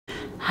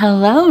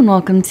Hello and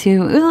welcome to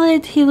Ula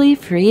Tea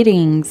Leaf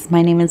Readings.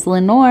 My name is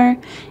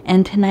Lenor,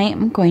 and tonight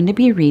I'm going to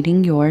be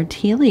reading your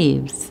tea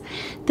leaves.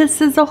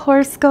 This is a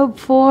horoscope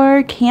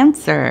for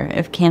Cancer.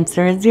 If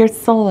Cancer is your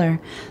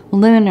solar,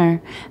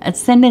 lunar,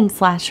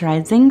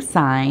 ascendant/rising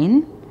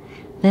sign,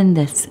 then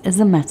this is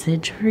a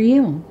message for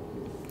you.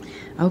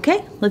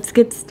 Okay, let's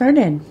get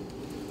started.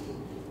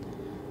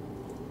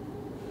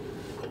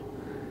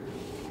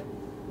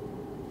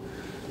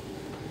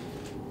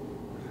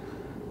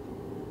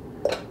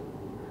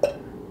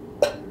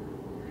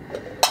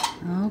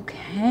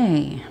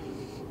 Okay,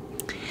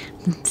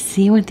 let's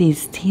see what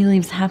these tea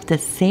leaves have to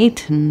say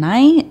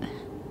tonight.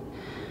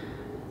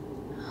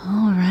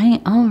 All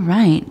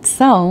right.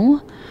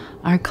 So,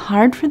 our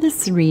card for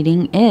this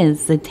reading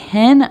is the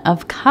Ten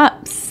of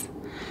Cups.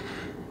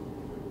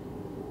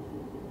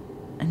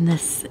 And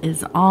this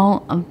is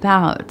all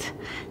about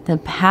the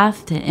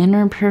path to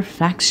inner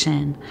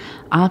perfection,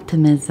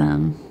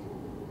 optimism,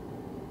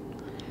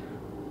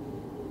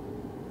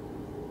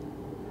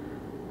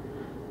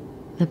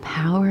 the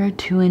power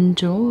to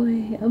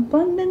enjoy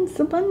abundance,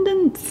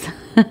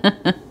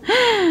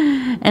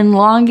 and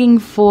longing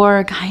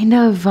for kind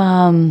of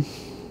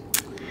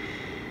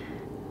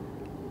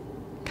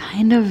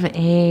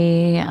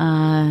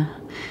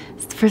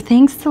for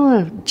things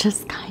to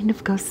just kind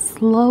of go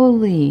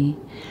slowly,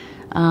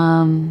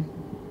 to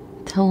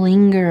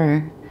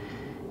linger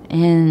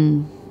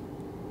in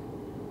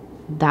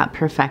that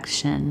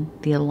perfection,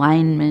 the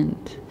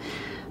alignment,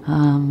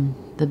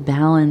 the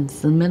balance,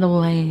 the middle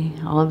way,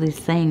 all of these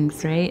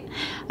things, right?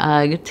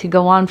 To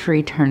go on for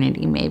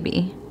eternity,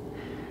 maybe.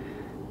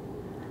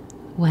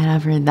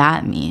 Whatever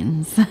that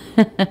means.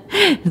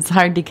 It's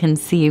hard to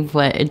conceive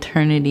what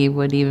eternity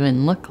would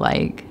even look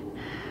like.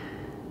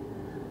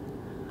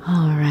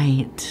 All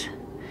right.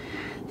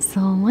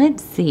 So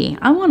let's see.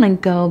 I want to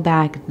go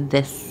back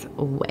this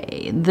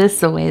way.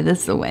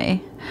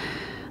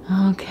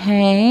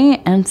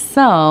 Okay. And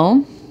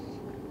so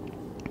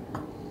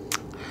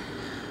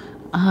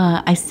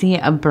I see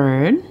a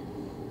bird,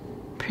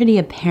 pretty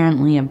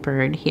apparently a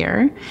bird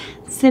here,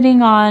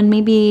 sitting on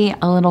maybe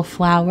a little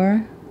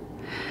flower.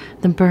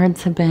 The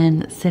birds have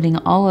been sitting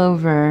all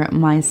over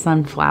my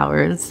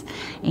sunflowers,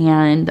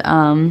 and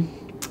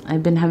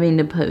I've been having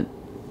to put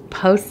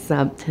posts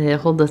up to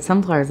hold the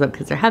sunflowers up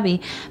because they're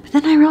heavy. But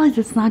then I realized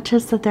it's not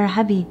just that they're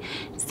heavy,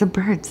 it's the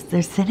birds.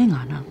 They're sitting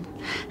on them.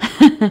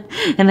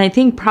 And I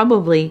think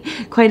probably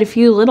quite a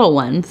few little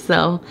ones,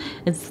 so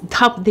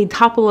they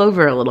topple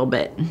over a little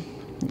bit.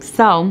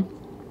 So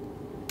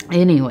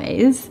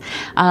anyways,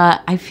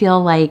 I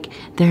feel like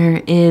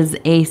there is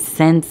a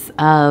sense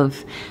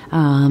of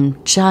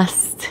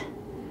just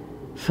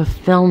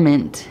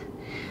fulfillment,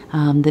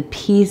 the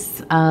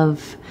peace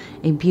of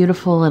a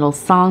beautiful little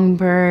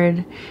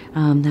songbird,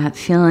 that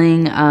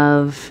feeling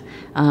of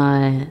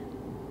the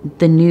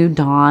new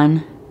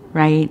dawn,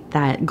 right?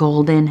 That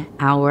golden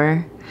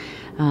hour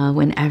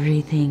when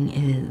everything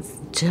is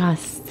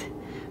just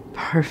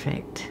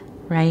perfect,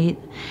 right?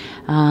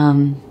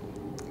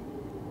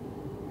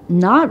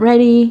 Not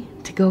ready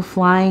to go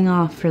flying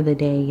off for the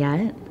day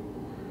yet.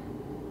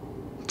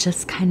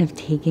 Just kind of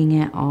taking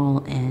it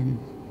all in.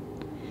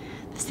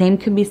 The same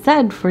could be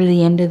said for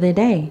the end of the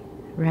day,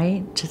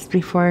 right? Just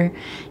before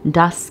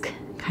dusk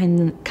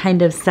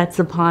kind of sets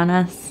upon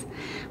us,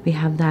 we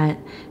have that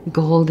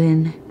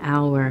golden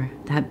hour,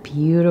 that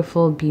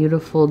beautiful,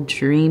 beautiful,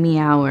 dreamy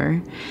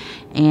hour.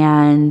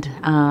 And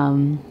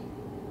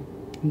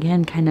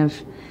again, kind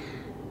of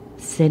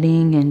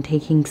sitting and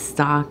taking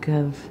stock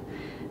of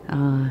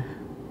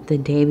the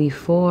day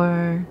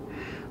before,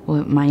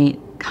 what might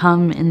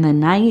come in the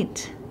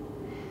night,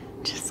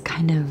 just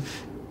kind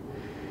of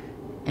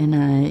in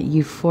a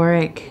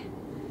euphoric,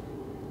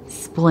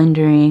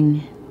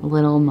 splendouring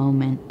little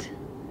moment.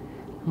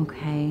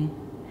 Okay.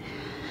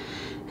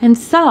 And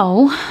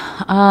so,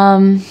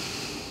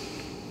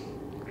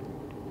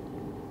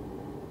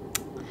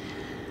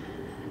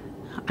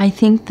 I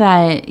think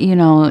that,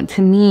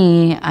 to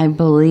me, I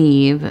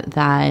believe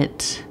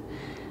that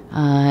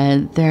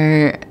and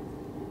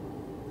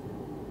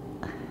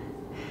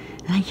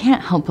I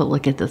can't help but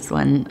look at this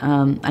one.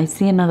 I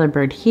see another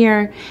bird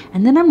here,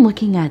 and then I'm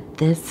looking at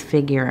this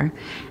figure,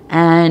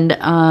 and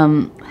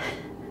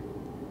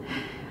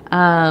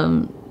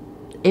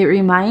it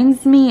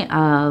reminds me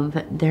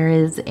of, there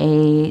is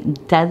a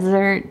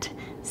desert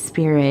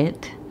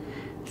spirit.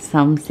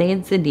 Some say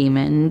it's a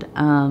demon,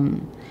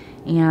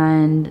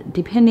 and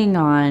depending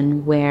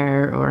on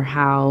where or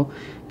how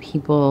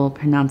people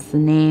pronounce the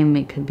name,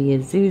 it could be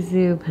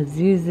Azuzu,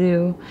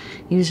 Pazuzu.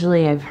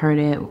 Usually I've heard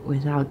it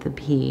without the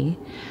P.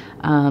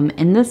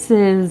 And this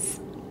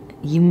is,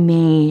 you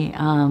may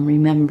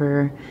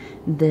remember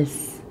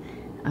this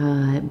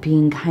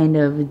being kind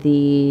of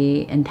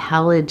the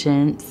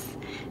intelligence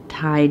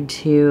tied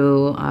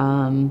to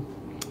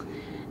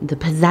the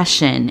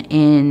possession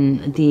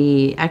in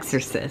The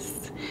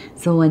Exorcist.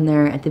 So when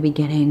they're at the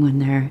beginning, when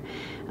they're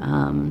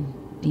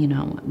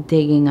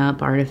digging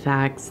up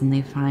artifacts and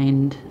they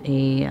find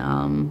a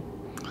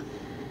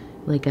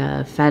like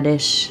a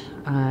fetish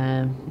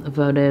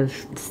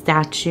votive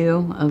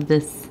statue of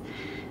this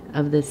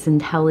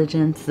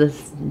intelligence,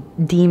 this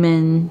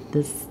demon,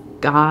 this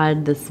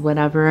god, this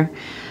whatever,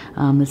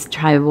 this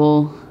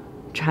tribal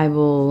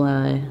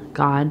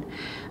god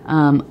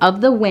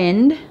of the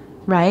wind,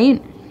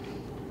 right?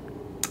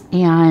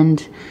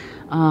 And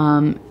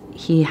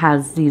he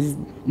has these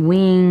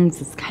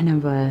wings. It's kind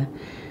of a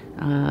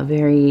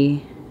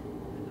very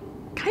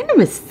kind of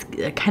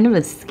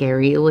a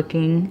scary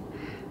looking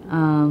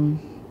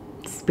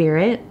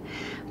spirit.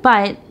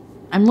 But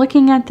I'm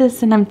looking at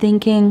this and I'm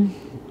thinking,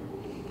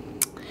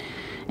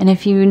 and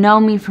if you know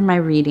me from my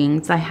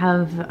readings, I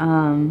have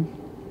an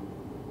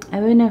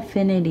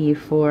affinity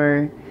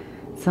for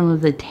some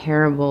of the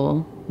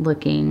terrible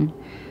looking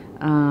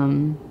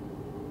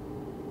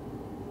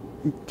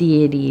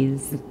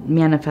deities,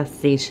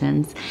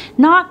 manifestations,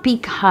 not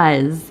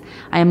because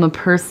I am a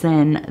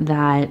person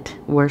that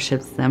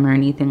worships them or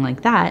anything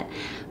like that,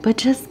 but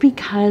just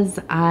because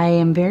I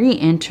am very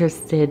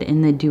interested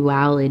in the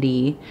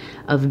duality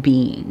of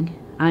being.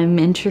 I'm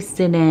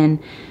interested in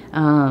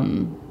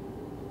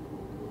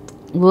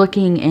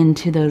looking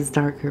into those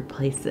darker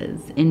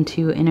places,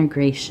 into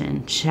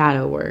integration,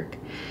 shadow work.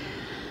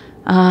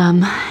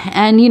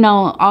 And, you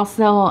know,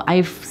 also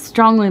I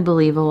strongly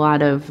believe a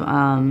lot of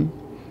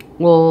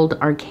old,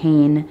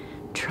 arcane,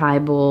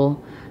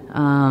 tribal,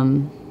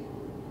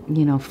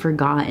 you know,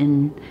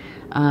 forgotten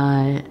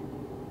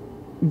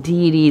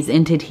deities,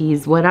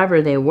 entities,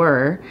 whatever they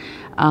were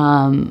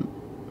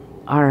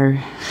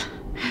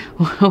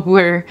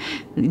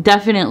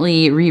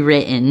definitely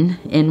rewritten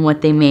in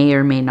what they may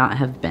or may not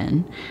have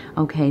been.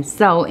 Okay,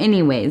 so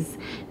anyways,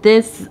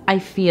 this I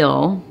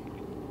feel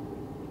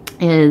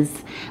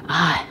is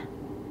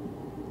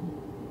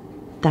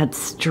that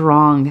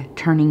strong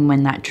turning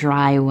wind, that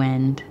dry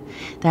wind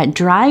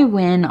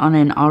on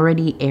an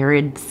already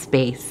arid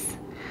space,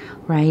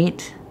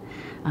 right?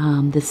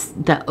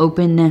 The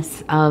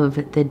openness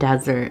of the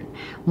desert.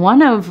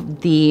 One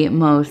of the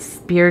most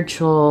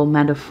spiritual,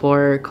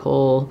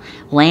 metaphorical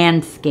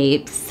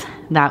landscapes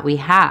that we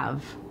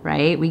have,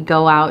 right? We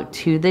go out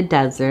to the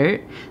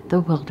desert, the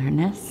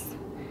wilderness,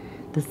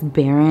 this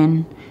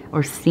barren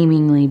or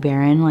seemingly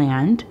barren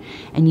land,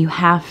 and you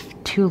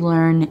have to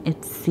learn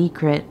its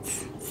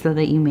secrets so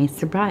that you may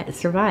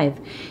survive.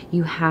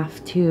 You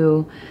have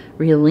to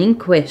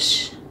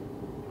relinquish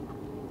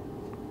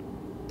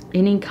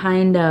any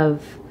kind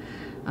of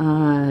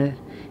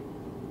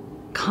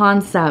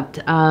concept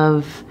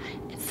of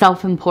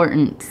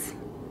self-importance.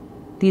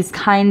 These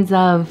kinds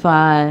of,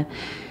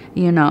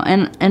 you know,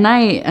 and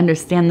I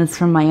understand this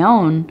from my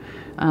own,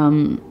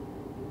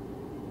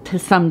 to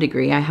some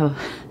degree. I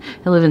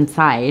live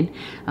inside,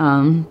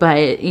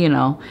 but, you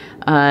know,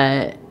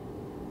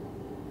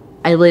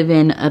 I live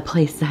in a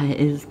place that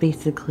is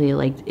basically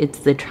like, it's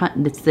the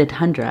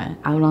tundra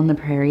out on the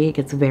prairie. It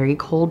gets very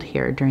cold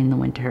here during the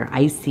winter,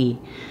 icy,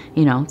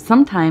 you know,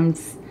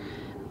 sometimes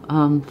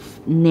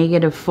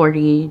negative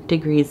 40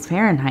 degrees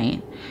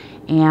Fahrenheit.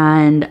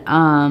 And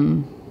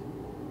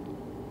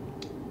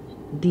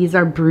these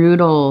are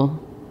brutal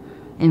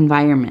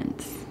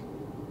environments.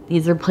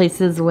 These are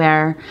places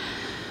where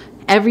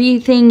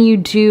everything you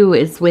do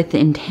is with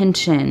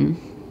intention.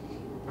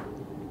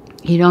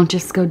 You don't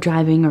just go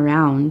driving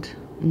around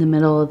in the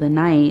middle of the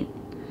night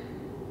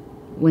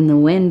when the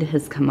wind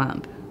has come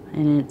up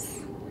and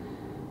it's,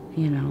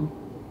 you know,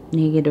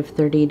 negative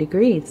 30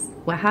 degrees.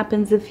 What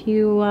happens if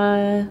you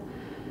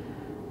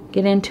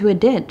get into a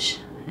ditch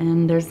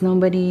and there's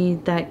nobody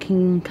that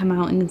can come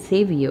out and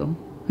save you?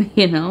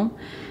 You know?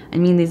 I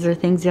mean, these are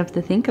things you have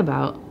to think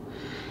about.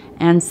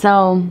 And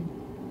so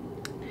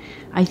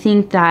I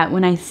think that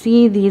when I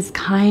see these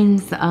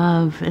kinds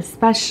of,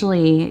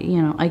 especially,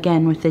 you know,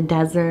 again, with the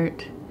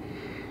desert,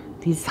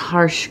 these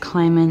harsh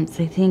climates,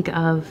 I think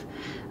of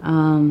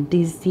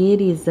these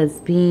deities as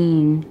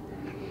being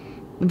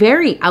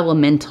very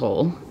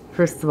elemental,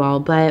 first of all,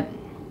 but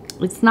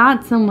it's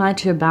not so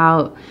much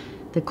about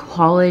the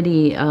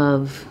quality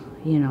of,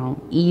 you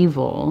know,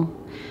 evil,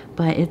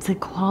 but it's a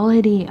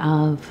quality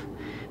of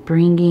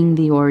bringing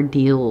the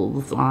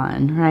ordeals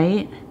on,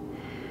 right?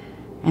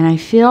 And I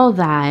feel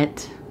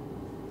that,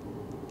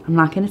 I'm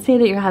not going to say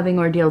that you're having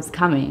ordeals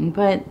coming,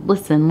 but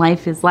listen,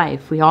 life is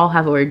life. We all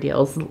have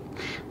ordeals,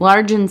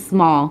 large and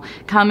small,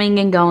 coming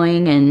and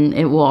going, and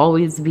it will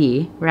always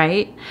be,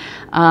 right?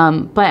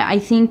 But I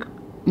think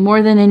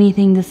more than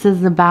anything, this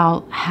is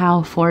about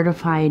how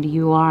fortified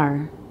you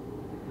are.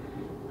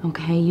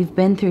 Okay, you've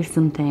been through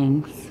some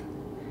things.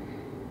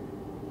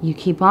 You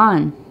keep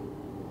on.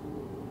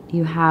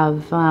 You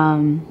have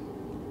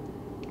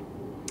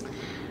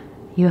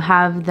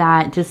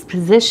that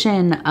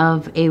disposition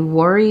of a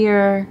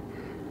warrior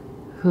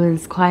who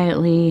is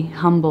quietly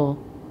humble,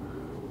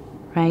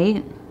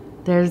 right?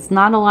 There's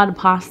not a lot of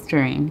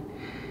posturing.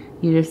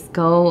 You just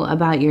go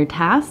about your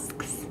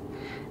tasks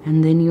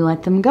and then you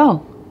let them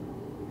go.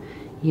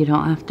 You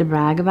don't have to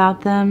brag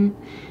about them.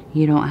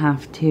 You don't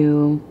have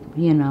to,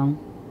 you know,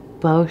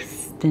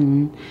 boast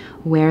and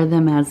wear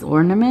them as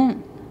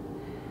ornament.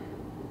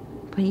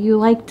 But but you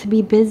like to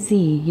be busy.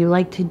 You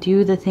like to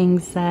do the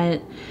things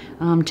that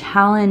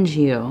challenge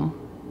you.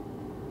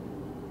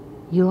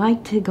 You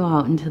like to go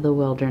out into the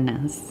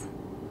wilderness.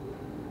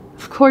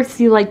 Of course,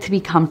 you like to be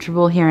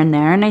comfortable here and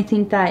there. And I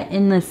think that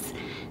in this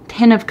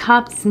Ten of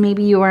Cups,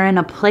 maybe you are in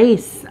a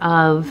place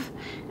of,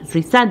 as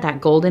we said,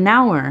 that golden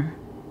hour.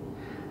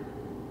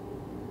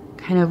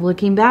 Kind of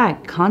looking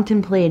back,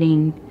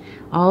 contemplating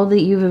all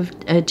that you have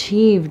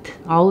achieved,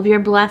 all of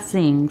your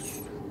blessings.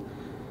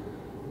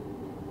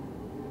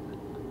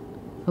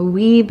 A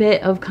wee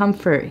bit of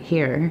comfort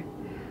here.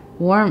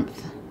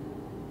 Warmth.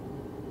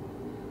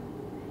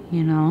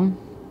 You know.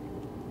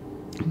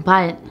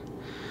 But,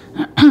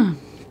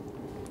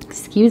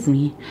 excuse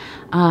me,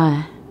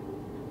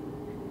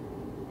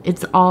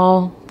 it's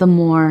all the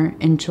more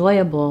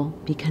enjoyable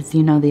because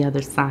you know the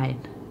other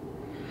side.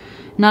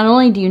 Not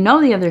only do you know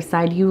the other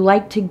side, you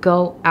like to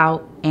go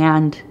out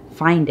and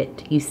find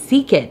it. You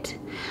seek it.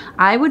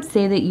 I would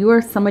say that you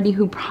are somebody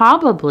who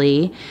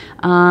probably,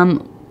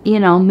 you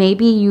know,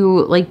 maybe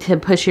you like to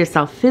push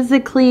yourself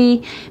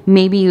physically.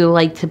 Maybe you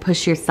like to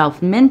push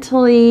yourself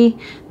mentally.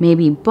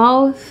 Maybe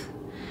both.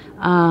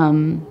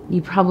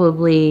 You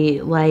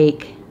probably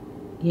like,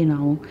 you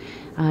know,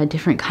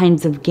 different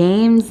kinds of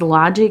games,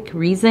 logic,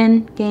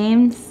 reason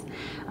games.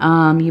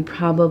 You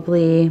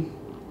probably,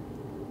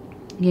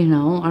 you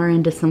know, are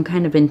into some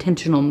kind of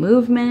intentional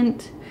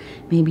movement.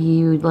 Maybe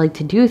you like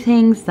to do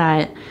things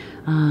that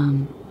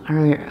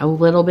are a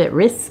little bit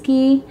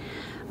risky.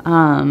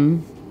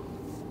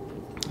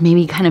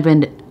 Maybe kind of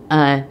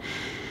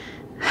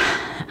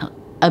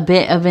a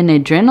bit of an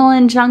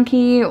adrenaline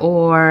junkie,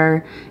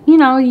 or, you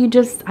know, you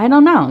just, I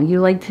don't know, you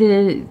like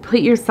to put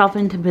yourself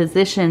into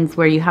positions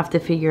where you have to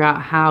figure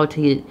out how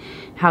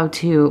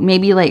to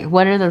maybe, like,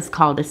 what are those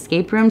called?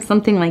 Escape rooms?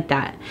 Something like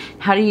that.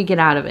 How do you get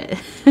out of it?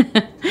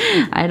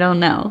 I don't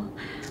know.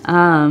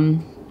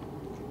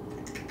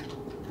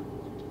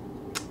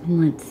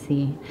 Let's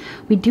see.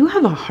 We do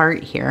have a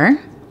heart here.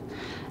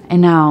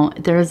 And now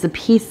there's a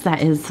piece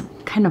that is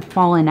kind of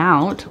fallen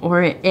out,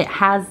 or it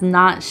has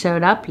not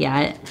showed up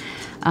yet.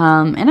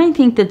 And I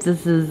think that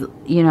this is,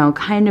 you know,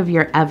 kind of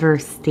your ever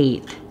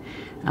state,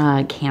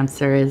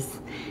 Cancer. Is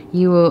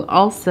you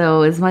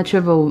also, as much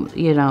of a,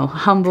 you know,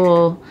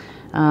 humble,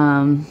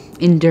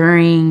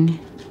 enduring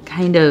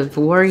kind of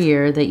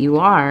warrior that you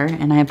are,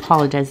 and I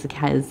apologize, the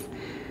cat is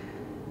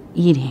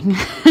eating.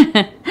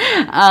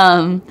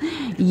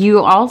 You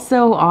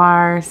also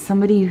are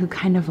somebody who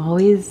kind of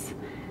always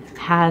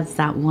has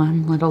that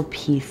one little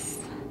piece.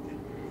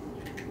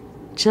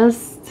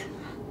 Just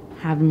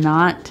have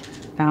not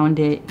found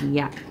it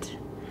yet.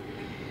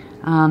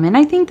 And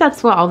I think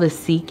that's what all this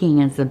seeking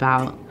is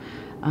about.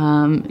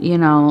 You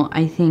know,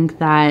 I think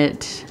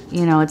that,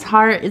 you know, it's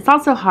hard. It's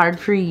also hard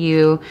for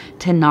you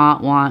to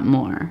not want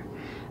more.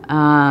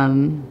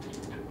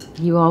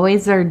 You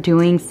always are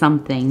doing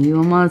something. You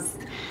almost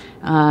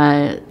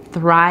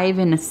thrive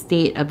in a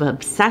state of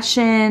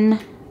obsession,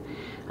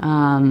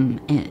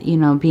 you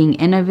know, being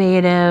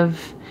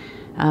innovative,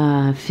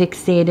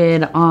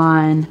 fixated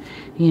on,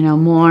 you know,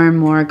 more and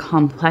more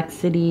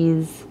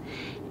complexities.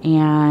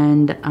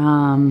 And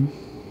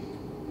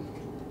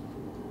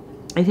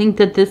I think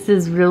that this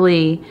is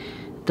really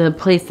the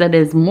place that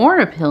is more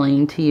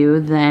appealing to you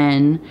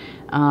than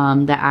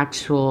the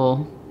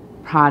actual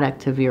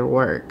product of your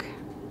work.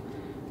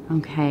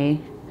 Okay.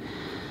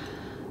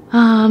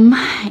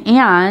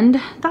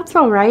 And that's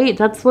all right.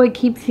 That's what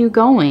keeps you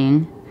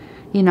going.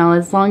 You know,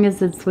 as long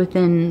as it's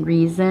within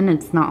reason,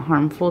 it's not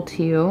harmful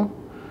to you.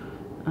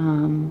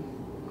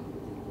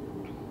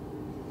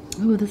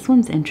 Oh, this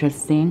one's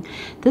interesting.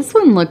 This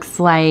one looks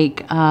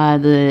like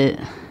let's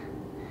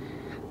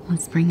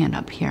bring it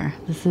up here.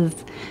 This is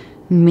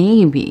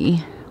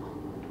maybe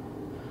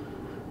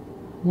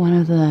one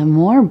of the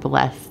more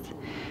blessed.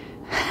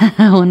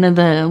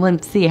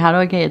 Let's see, how do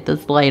I get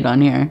this light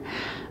on here?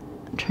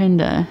 I'm trying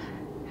to,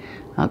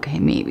 okay,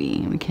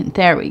 maybe we can,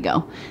 there we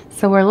go.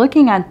 So we're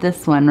looking at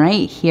this one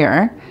right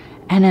here,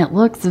 and it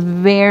looks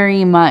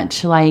very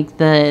much like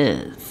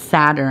the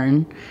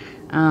Saturn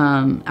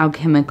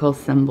alchemical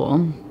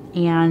symbol.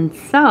 And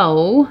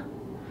so,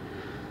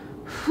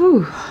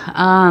 whew,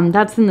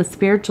 that's in the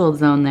spiritual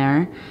zone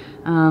there.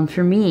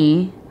 For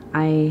me,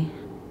 I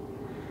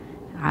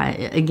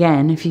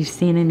again, if you've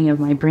seen any of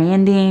my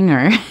branding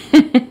or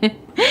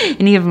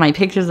any of my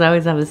pictures, I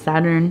always have a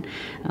Saturn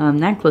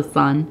necklace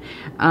on.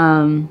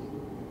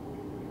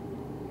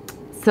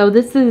 So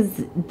this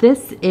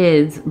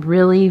is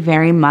really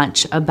very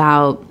much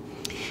about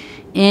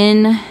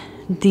in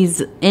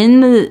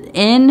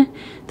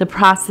the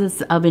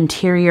process of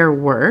interior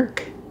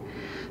work,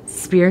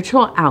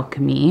 spiritual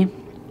alchemy.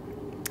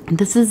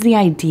 This is the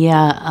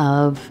idea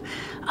of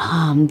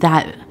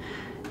that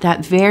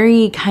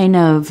very kind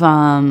of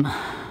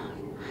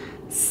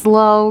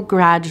slow,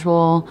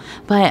 gradual,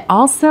 but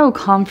also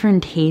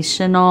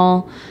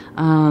confrontational,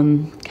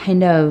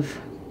 kind of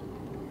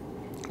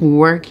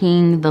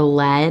working the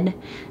lead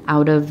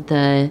out of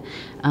the,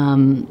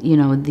 you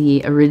know,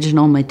 the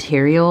original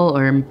material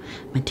or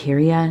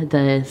materia,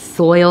 the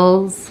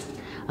soils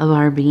of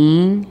our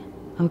being,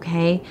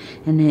 okay?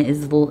 And it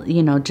is,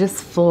 you know,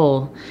 just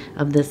full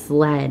of this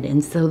lead.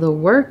 And so the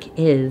work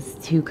is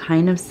to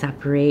kind of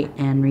separate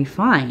and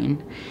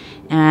refine.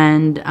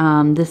 And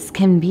this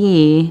can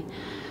be,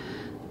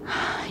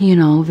 you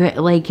know,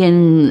 like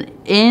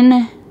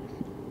in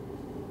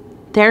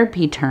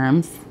therapy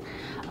terms,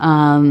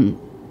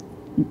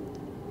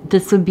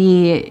 this would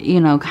be,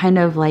 you know, kind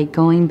of like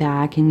going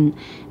back and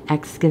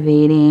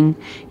excavating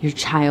your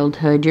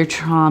childhood, your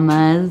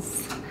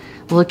traumas,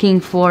 looking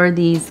for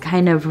these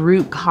kind of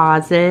root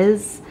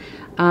causes,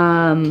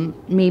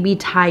 maybe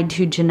tied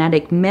to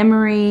genetic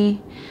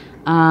memory,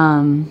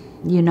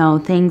 you know,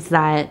 things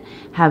that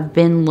have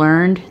been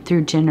learned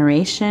through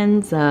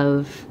generations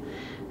of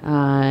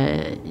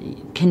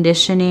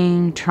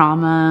conditioning,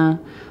 trauma,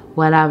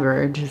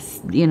 whatever,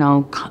 just, you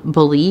know,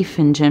 belief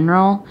in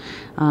general,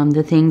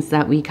 the things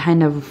that we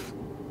kind of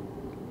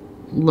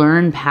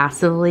learn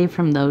passively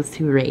from those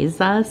who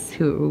raised us,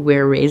 who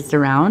we're raised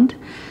around.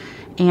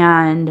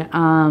 And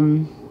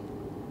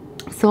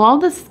so all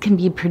this can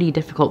be pretty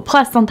difficult.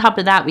 Plus, on top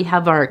of that, we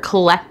have our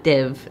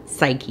collective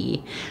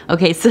psyche.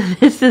 Okay, so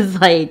this is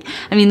like,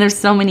 I mean, there's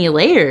so many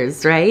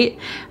layers, right?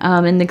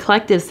 And the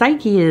collective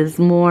psyche is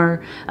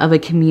more of a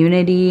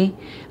community,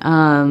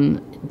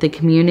 the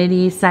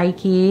community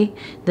psyche,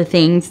 the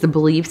things, the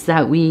beliefs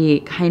that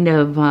we kind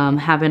of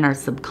have in our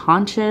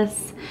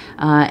subconscious,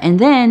 and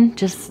then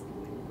just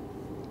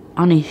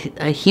on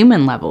a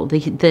human level,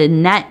 the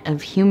net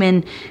of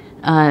human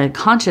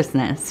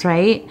consciousness,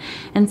 right?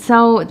 And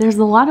so there's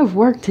a lot of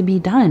work to be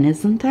done,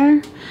 isn't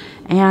there?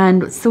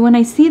 And so when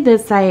I see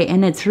this,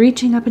 and it's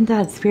reaching up into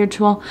that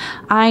spiritual,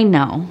 I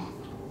know,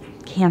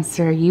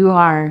 Cancer, you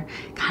are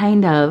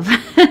kind of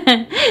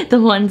the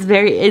ones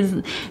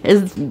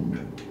is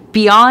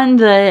beyond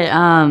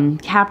the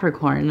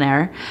Capricorn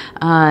there.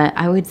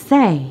 I would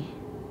say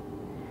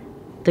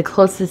the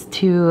closest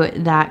to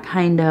that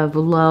kind of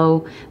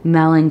low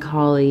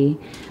melancholy,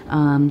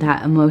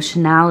 that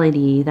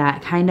emotionality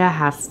that kind of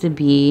has to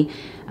be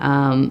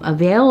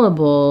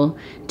available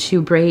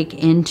to break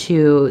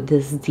into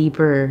this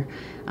deeper,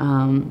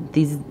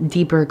 these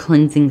deeper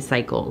cleansing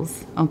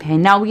cycles. Okay,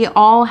 now we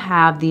all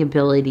have the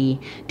ability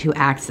to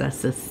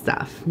access this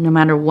stuff, no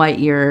matter what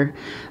your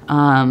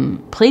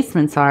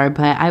placements are.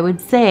 But I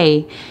would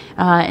say,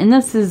 and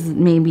this is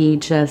maybe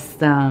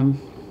just,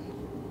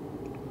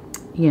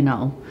 you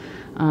know,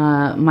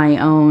 my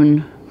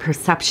own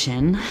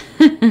perception,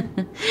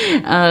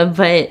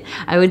 but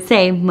I would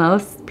say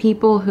most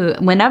people who,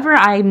 whenever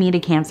I meet a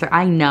Cancer,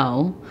 I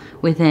know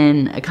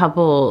within a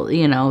couple,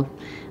 you know,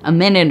 a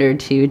minute or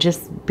two,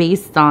 just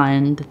based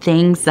on the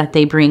things that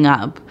they bring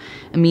up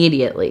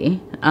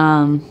immediately.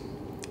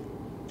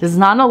 There's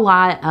not a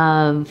lot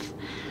of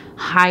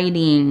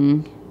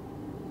hiding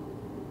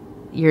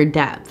your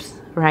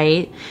depth,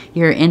 right?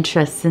 Your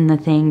interests in the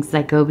things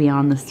that go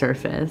beyond the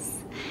surface.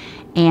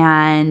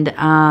 And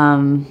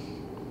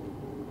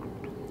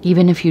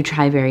even if you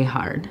try very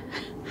hard,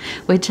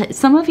 which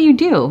some of you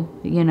do,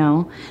 you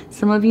know,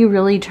 some of you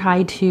really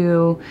try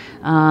to,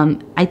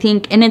 I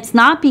think, and it's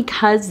not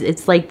because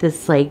it's like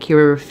this, like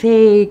you're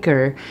fake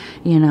or,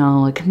 you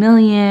know, a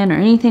chameleon or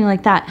anything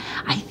like that.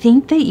 I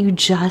think that you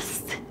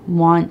just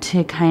want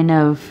to kind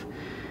of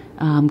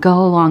go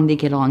along to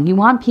get along. You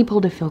want people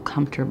to feel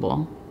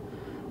comfortable,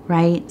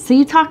 right? So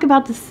you talk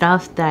about the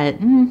stuff that,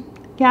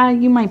 yeah,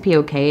 you might be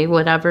okay,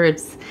 whatever,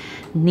 it's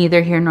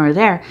neither here nor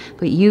there,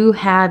 but you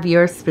have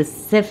your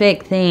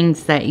specific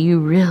things that you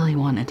really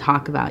want to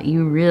talk about.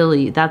 You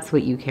really, that's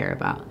what you care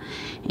about.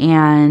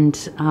 And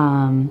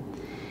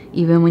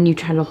even when you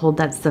try to hold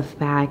that stuff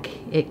back,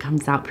 it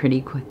comes out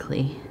pretty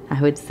quickly,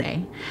 I would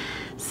say.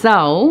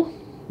 So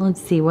let's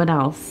see, what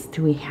else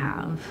do we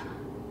have?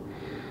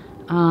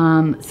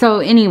 So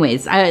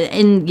anyways,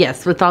 and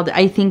yes, with all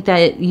I think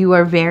that you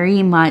are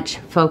very much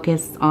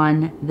focused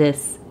on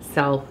this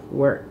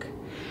self-work.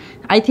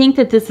 I think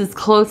that this is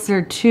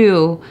closer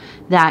to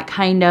that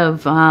kind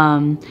of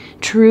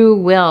true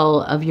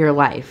will of your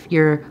life,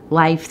 your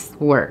life's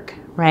work,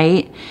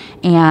 right?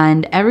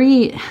 And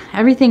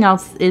everything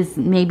else is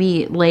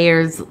maybe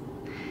layers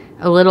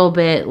a little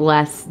bit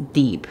less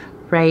deep,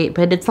 right?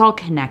 But it's all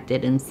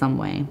connected in some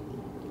way.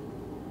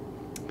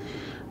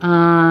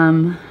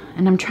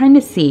 And I'm trying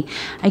to see.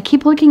 I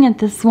keep looking at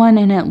this one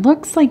and it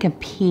looks like a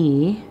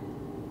P.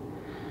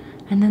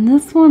 And then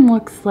this one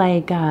looks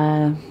like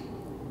a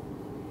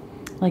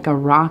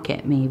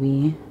rocket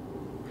maybe.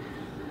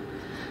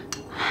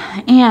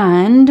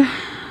 And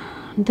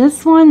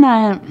this one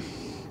that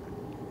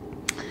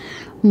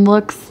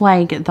looks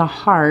like the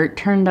heart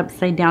turned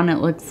upside down, it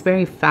looks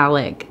very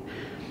phallic.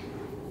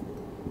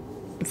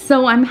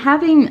 So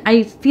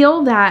I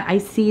feel that I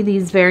see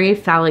these very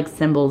phallic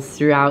symbols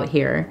throughout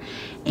here.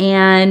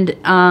 And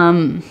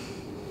I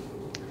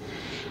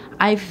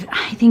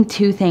think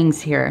two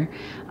things here.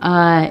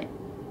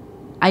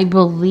 I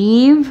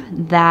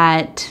believe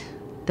that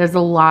there's a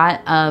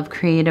lot of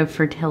creative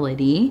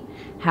fertility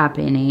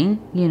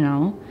happening, you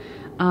know.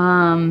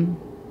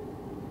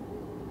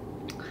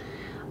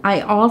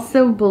 I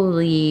also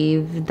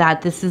believe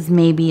that this is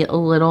maybe a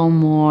little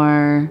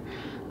more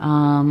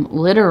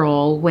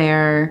literal,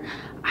 where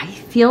I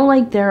feel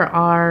like there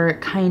are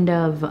kind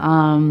of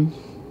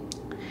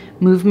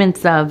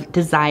movements of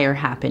desire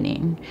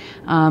happening.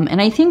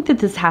 And I think that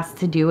this has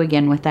to do,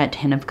 again, with that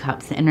Ten of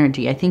Cups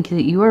energy. I think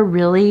that you are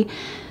really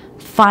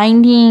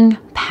finding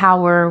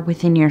power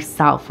within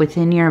yourself,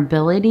 within your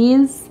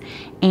abilities.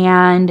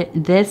 And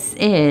this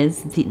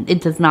is,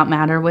 it does not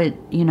matter what,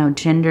 you know,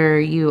 gender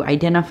you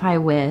identify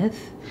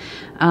with.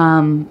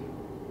 But,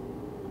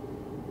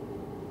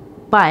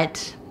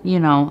 you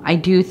know, I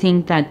do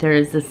think that there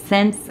is a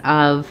sense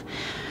of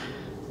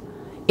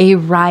a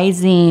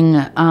rising,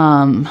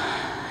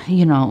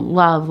 you know,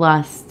 love,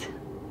 lust,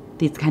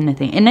 these kind of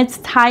things. And it's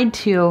tied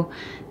to,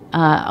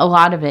 a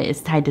lot of it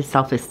is tied to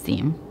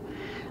self-esteem,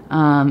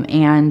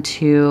 and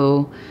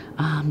to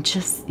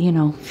just, you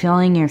know,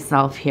 feeling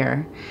yourself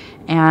here.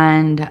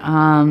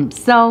 And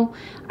so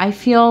I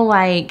feel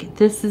like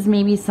this is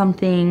maybe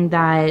something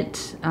that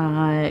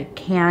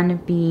can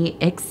be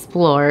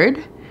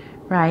explored,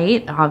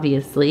 right?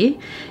 Obviously.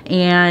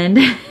 And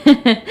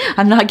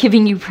I'm not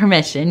giving you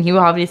permission. You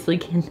obviously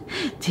can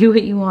do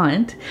what you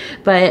want.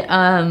 But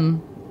I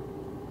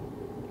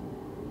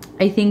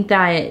think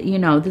that, you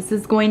know, this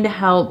is going to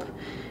help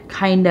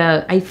kind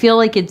of, I feel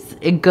like it's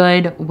a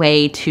good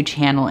way to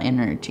channel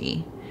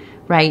energy,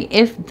 right?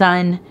 If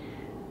done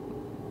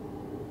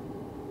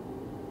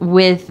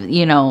with,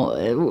 you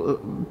know,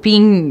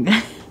 being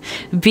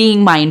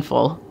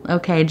mindful,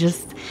 okay?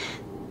 Just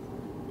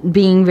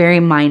being very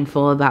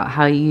mindful about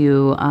how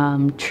you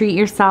treat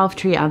yourself,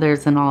 treat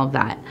others, and all of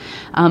that.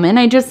 And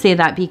I just say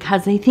that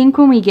because I think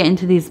when we get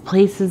into these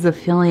places of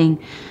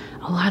feeling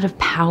a lot of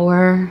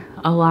power,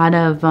 a lot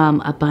of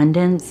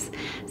abundance,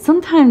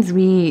 sometimes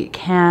we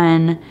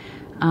can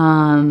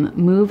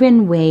move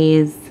in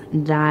ways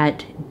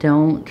that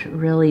don't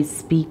really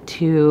speak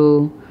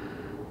to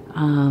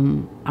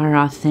our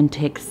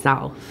authentic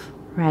self,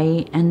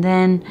 right? And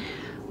then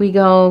we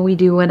go, we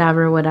do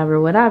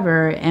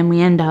whatever, and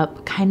we end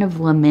up kind of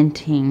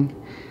lamenting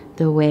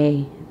the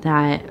way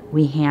that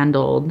we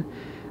handled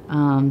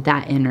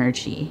that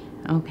energy.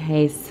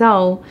 Okay,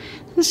 so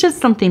it's just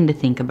something to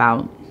think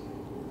about.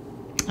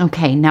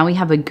 Okay, now we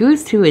have a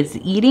goose who is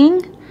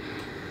eating.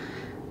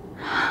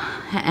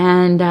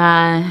 And,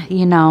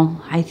 you know,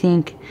 I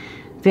think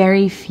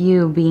very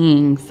few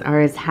beings are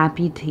as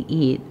happy to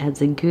eat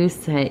as a goose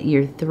that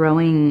you're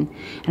throwing.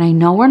 And I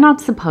know we're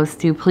not supposed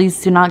to.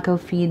 Please do not go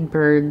feed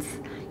birds,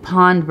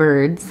 pond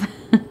birds,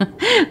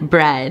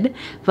 bread.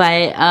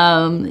 But,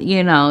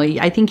 you know,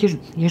 I think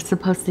you're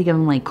supposed to give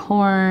them like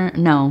corn.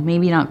 No,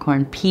 maybe not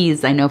corn.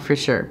 Peas, I know for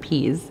sure.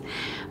 Peas.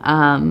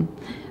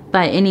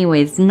 But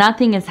anyways,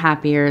 nothing is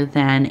happier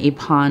than a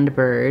pond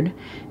bird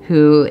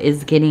who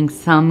is getting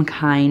some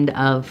kind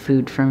of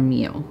food from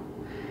you.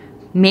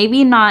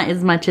 Maybe not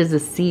as much as a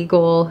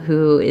seagull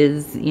who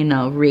is, you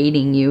know,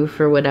 raiding you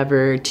for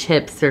whatever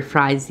chips or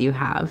fries you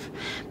have,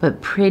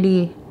 but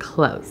pretty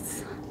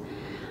close.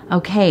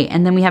 Okay,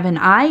 and then we have an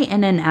I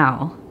and an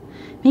L.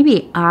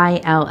 Maybe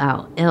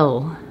I-L-L,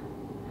 ill.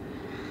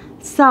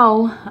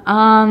 So,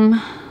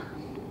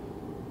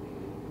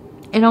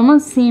 it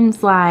almost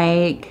seems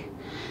like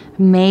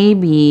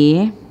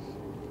maybe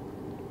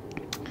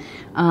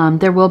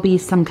there will be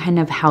some kind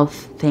of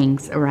health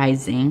things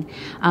arising.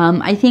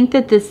 I think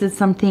that this is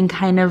something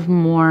kind of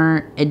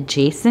more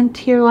adjacent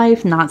to your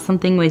life, not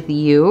something with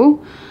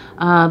you,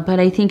 but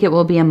I think it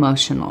will be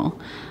emotional.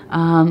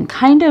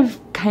 Kind of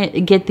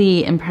get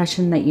the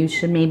impression that you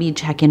should maybe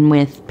check in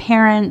with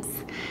parents,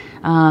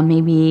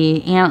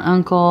 maybe aunt,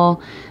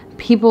 uncle,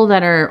 people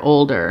that are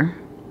older,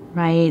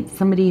 right?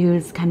 Somebody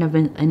who's kind of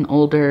an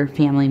older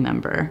family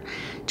member.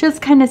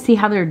 Just kind of see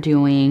how they're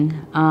doing.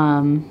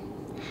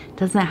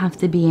 Doesn't have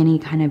to be any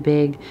kind of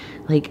big,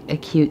 like,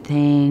 acute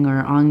thing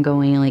or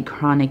ongoing, like,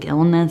 chronic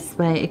illness,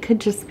 but it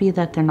could just be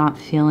that they're not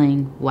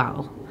feeling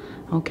well,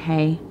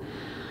 okay?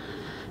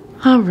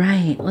 All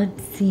right,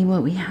 let's see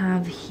what we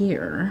have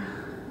here.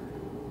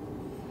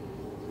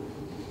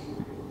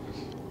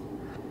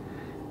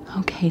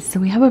 Okay, so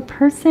we have a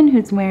person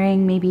who's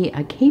wearing maybe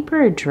a cape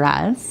or a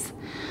dress,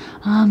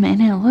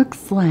 and it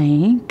looks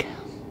like,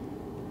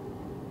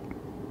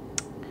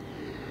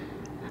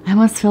 I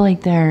almost feel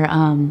like they're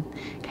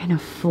kind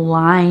of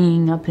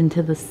flying up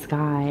into the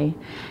sky.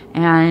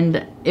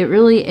 And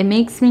it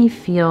makes me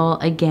feel,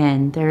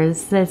 again,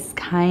 there's this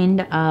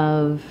kind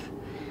of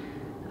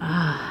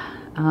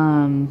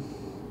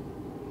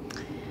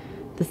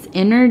this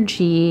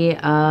energy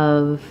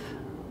of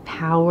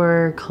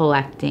power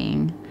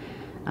collecting,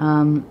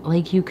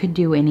 like you could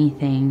do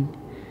anything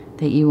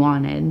that you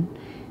wanted.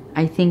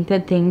 I think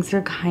that things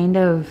are kind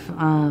of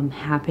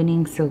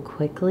happening so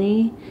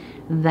quickly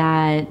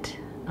that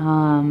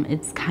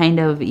it's kind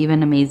of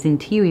even amazing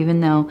to you,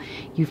 even though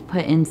you've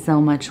put in so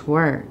much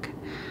work.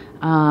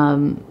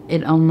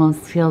 it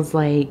almost feels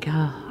like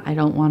I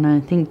don't want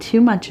to think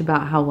too much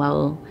about how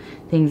well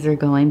things are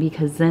going,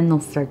 because then they'll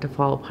start to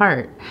fall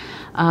apart.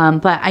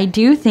 But I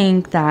do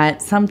think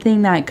that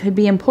something that could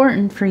be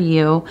important for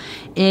you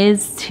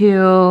is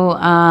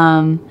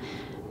to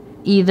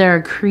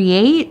either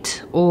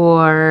create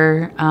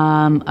or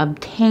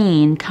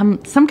obtain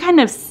some kind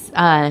of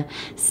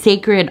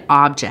sacred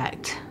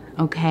object,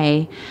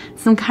 okay?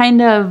 Some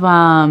kind of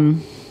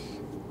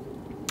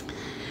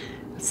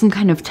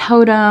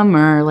totem,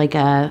 or like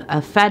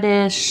a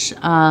fetish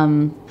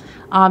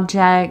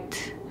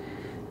object,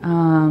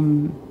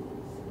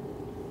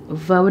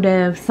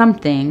 votive,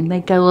 something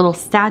like a little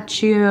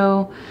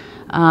statue,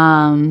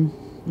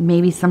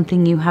 maybe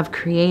something you have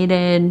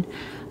created,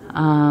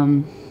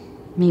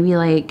 maybe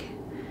like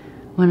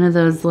one of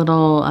those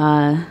little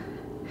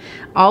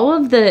all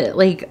of the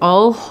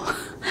all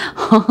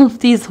of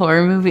these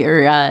horror movie,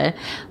 or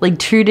like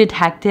True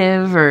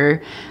Detective,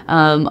 or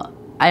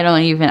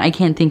I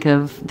can't think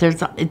of,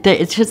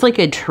 it's just like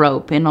a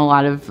trope in a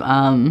lot of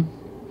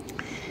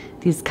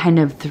these kind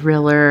of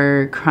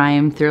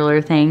crime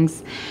thriller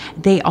things.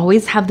 They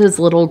always have those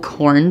little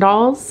corn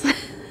dolls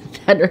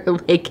that are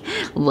like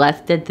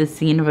left at the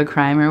scene of a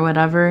crime or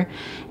whatever.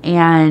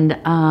 And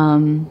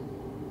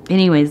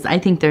anyways, I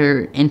think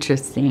they're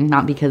interesting,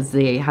 not because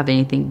they have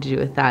anything to do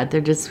with that. They're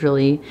just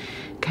really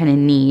kind of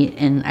neat,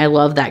 and I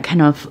love that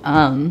kind of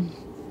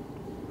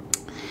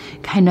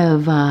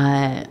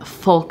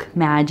folk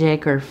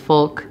magic, or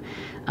folk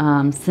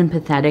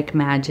sympathetic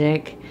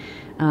magic.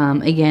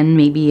 Again,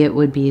 maybe it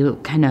would be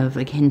kind of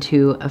akin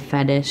to a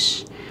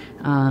fetish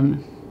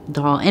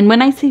doll. And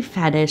when I say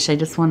fetish, I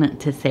just wanted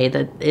to say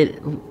that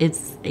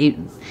it's a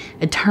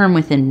term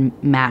within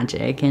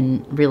magic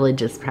and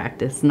religious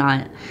practice,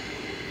 not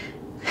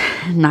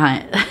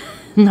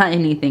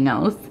anything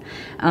else.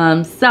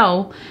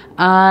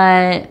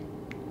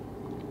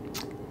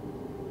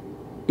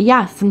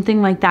 Yeah,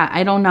 something like that.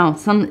 I don't know.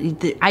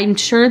 I'm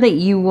sure that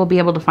you will be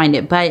able to find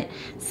it, but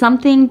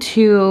something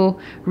to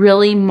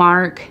really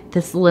mark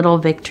this little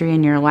victory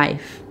in your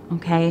life,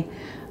 okay?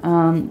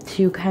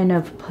 To kind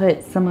of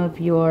put some of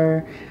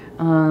your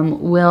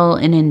will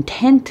and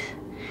intent,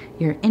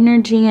 your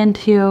energy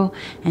into,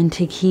 and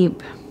to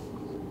keep,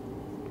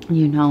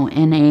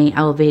 in a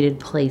elevated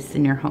place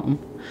in your home.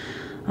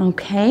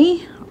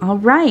 Okay? All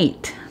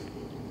right.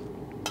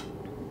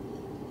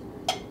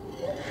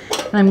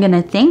 I'm going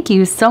to thank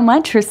you so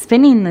much for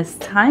spending this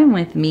time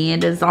with me.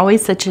 It is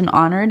always such an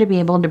honor to be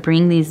able to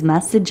bring these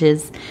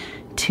messages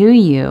to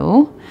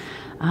you.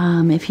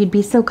 If you'd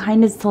be so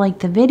kind as to like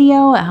the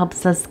video, it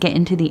helps us get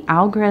into the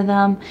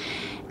algorithm.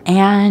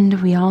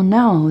 And we all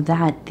know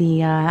that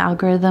the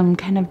algorithm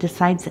kind of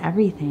decides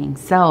everything.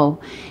 So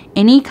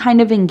any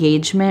kind of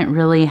engagement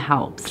really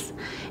helps.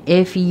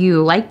 If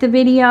you like the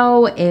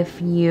video, if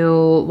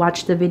you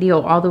watch the video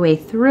all the way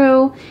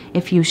through,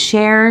 if you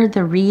share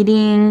the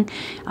reading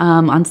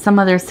on some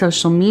other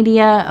social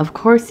media, of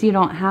course you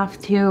don't have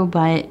to,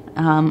 but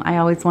I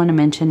always want to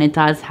mention it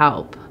does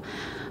help.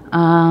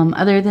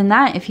 Other than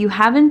that, if you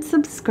haven't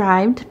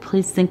subscribed,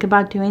 please think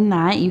about doing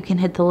that. You can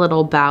hit the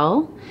little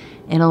bell.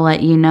 It'll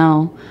let you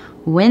know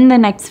when the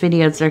next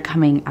videos are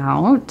coming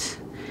out.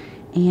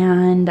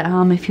 And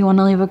if you want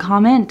to leave a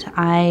comment,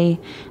 I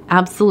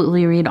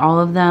absolutely read all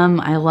of them.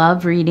 I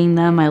love reading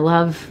them. I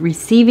love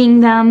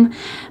receiving them.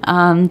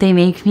 They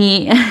make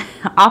me,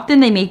 often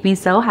they make me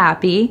so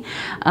happy.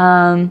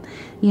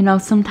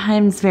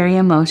 Sometimes very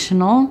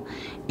emotional.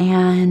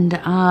 And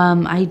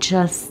I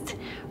just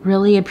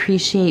really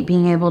appreciate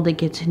being able to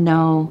get to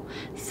know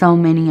so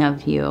many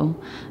of you.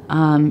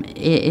 It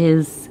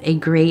is a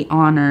great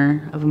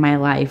honor of my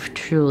life,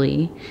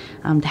 truly,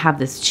 to have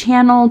this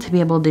channel, to be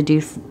able to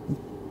do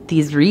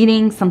these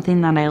readings,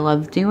 something that I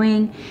love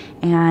doing,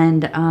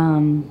 and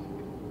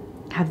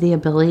have the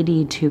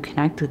ability to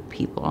connect with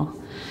people.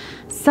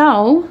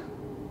 So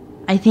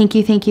I thank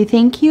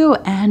you,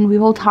 and we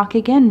will talk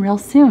again real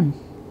soon.